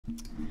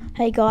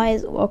Hey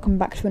guys, welcome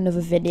back to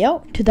another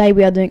video. Today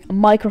we are doing a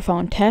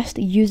microphone test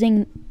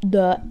using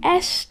the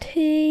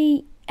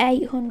ST-800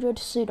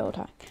 Sudo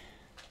Tack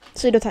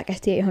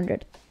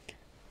ST-800.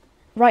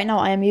 Right now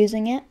I am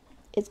using it.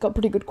 It's got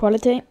pretty good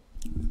quality.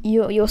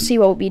 You'll see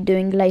what we'll be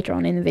doing later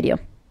on in the video.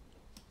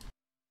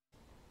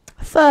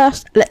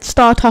 First, let's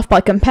start off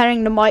by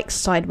comparing the mics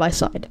side by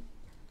side.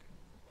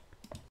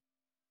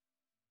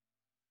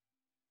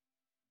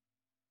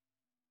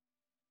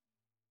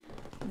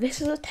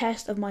 This is a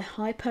test of my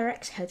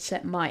HyperX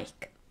headset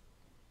mic.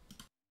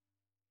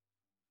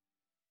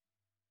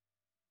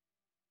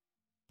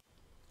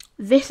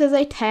 This is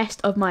a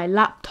test of my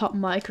laptop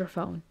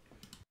microphone.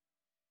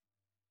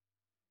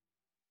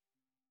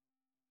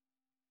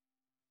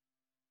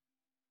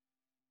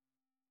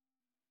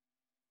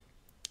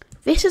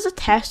 This is a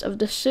test of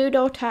the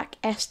Sudo Tack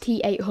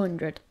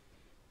ST-800.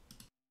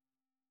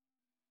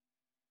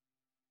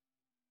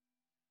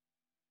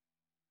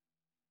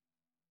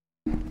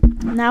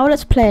 Now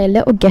let's play a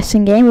little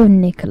guessing game with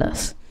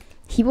Nicholas.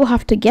 He will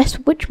have to guess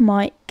which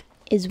mic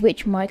is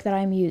which mic that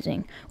I'm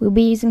using. We'll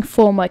be using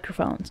 4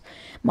 microphones.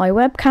 My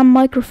webcam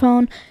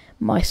microphone,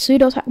 my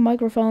Sudo Tack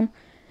microphone,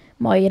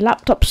 my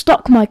laptop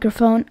stock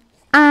microphone,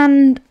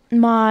 and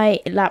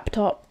my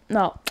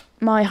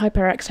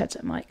HyperX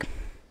headset mic.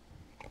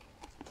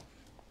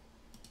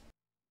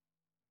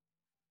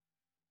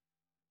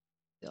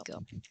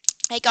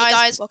 Hey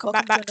guys, welcome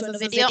back to another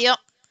video.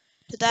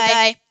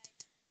 Today,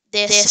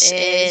 this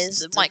is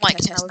the mic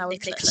test now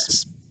with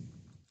Nicholas.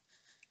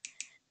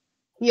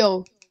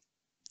 Yo.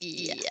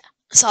 Yeah.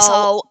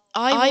 So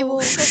I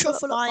will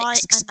shuffle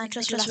mics and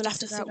Nicholas will have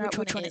to figure out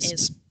which one it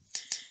is.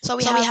 So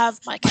we have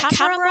my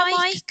camera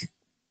mic,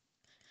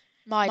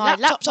 my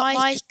laptop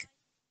mic,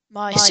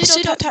 my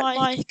Sudo Tack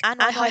mic, and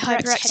my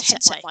HyperX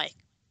headset mic.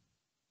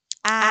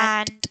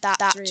 And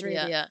that's really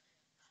it.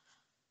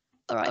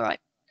 Alright.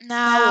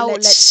 Now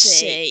let's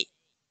see.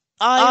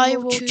 I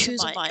will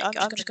choose a mic.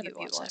 I'm just going to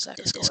mute one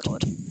second.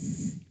 Discord.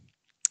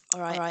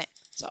 Alright.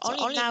 So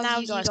only now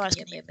you guys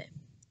can hear me.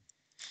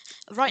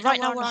 Right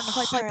now we're on the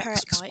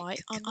HyperX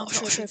mic. I'm not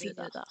sure if you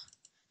know that.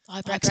 The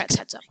HyperX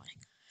headset mic.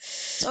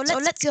 So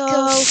let's go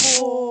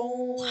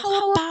for...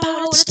 How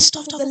about let's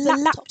start off with the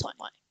laptop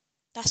mic.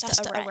 That's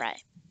the array.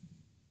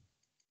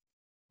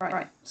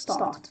 Right,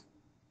 start.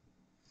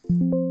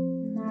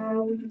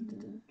 Now we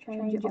need to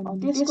change it on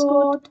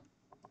Discord.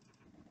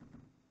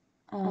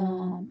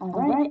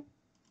 Alright.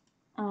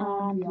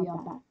 And we are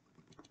back.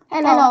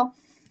 Hello.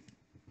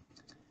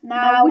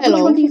 Now, which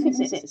one do you think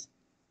this is?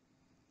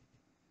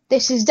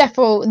 This is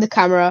definitely the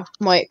camera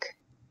mic.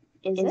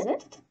 Is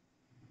it?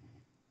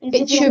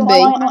 It should be.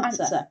 Final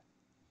answer?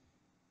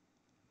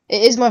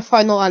 It is my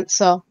final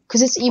answer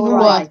because it's even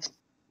worse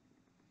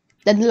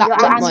than the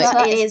laptop mic. Your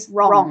answer is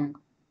wrong.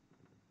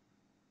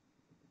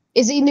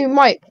 Is it a new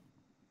mic?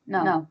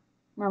 No.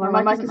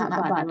 My mic isn't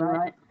that bad,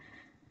 right?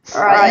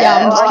 Alright,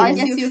 yeah, I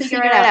guess you'll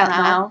figure it out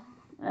now.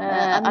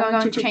 I'm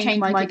going to change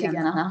mic again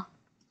now.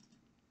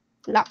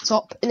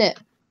 Laptop, innit?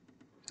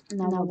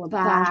 Now we're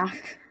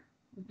back.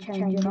 We're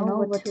changing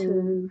over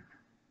to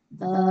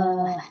the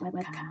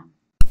webcam.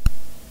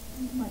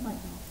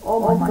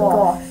 Oh my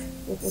gosh,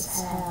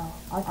 it's hell.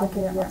 I can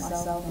hear it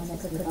myself and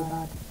it's pretty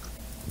bad.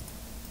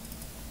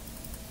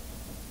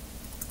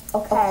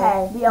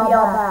 Okay, we are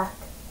back.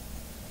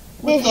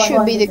 This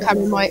should be the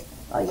camera mic.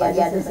 Oh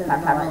yeah, this is the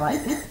camera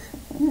mic.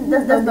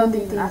 There's no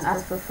need to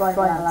ask for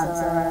final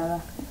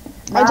answer.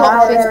 I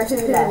don't think there are 2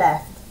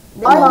 left.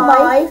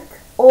 My mic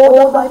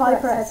or the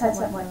HyperX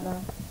headset mic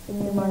now. The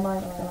new mic that I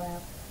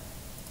have.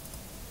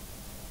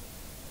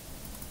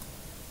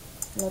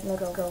 Let's go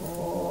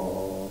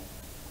for...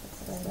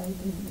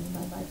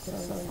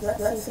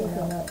 Let's see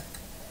how that...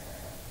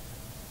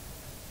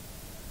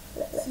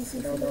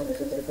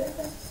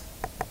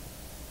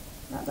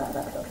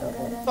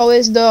 Oh,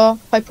 is the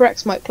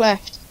HyperX mic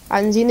left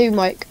and the new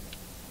mic.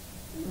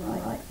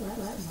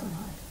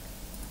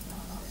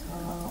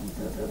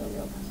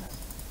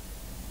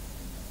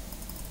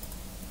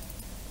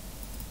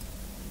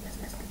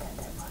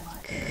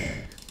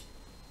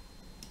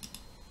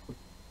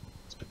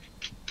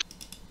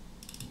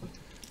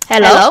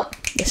 Hello.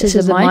 This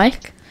is the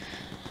mic.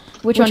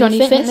 Which one do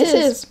you think this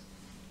is?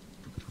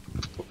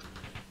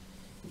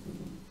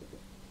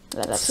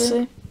 Let's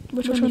see.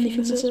 Which one do you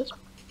think this is?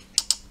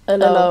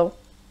 Hello.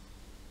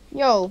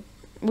 Yo.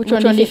 Which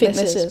one do you think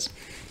this is?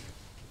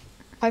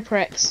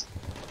 HyperX.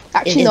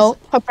 Actually, no.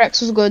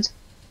 HyperX was good.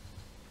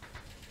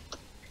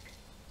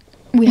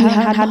 We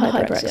haven't had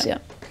HyperX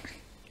yet.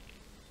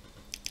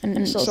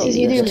 And so it's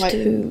the new mic.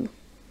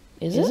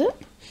 Is it?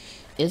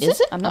 Is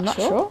it? I'm not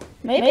sure.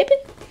 Maybe.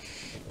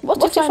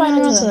 What's your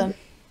final answer?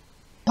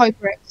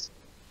 HyperX.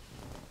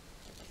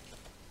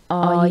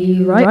 Are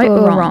you right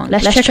or wrong?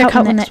 Let's check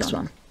out the next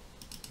one.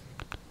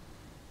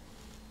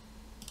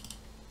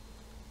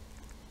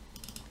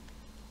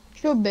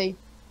 Should be.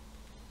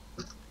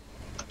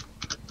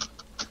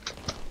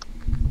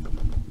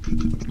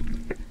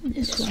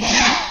 This one.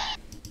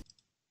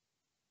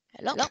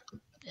 Hello.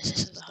 This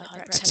is the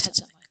HyperX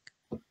headset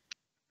mic.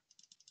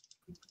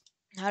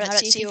 Now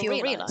let's see if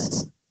you'll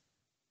realise.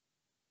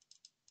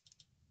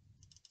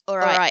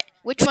 Alright,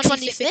 which one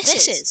do you think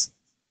this is?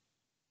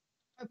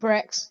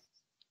 HyperX.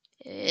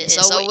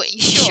 So,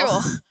 you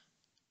sure?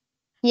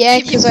 Yeah,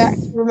 because I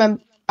actually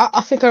remember.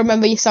 I think I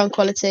remember your sound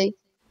quality.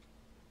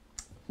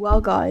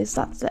 Well, guys,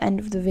 that's the end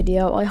of the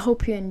video. I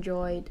hope you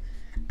enjoyed,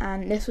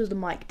 and this was the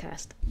mic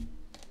test.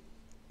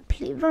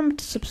 Please remember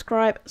to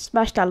subscribe,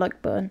 smash that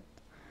like button,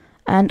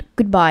 and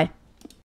goodbye.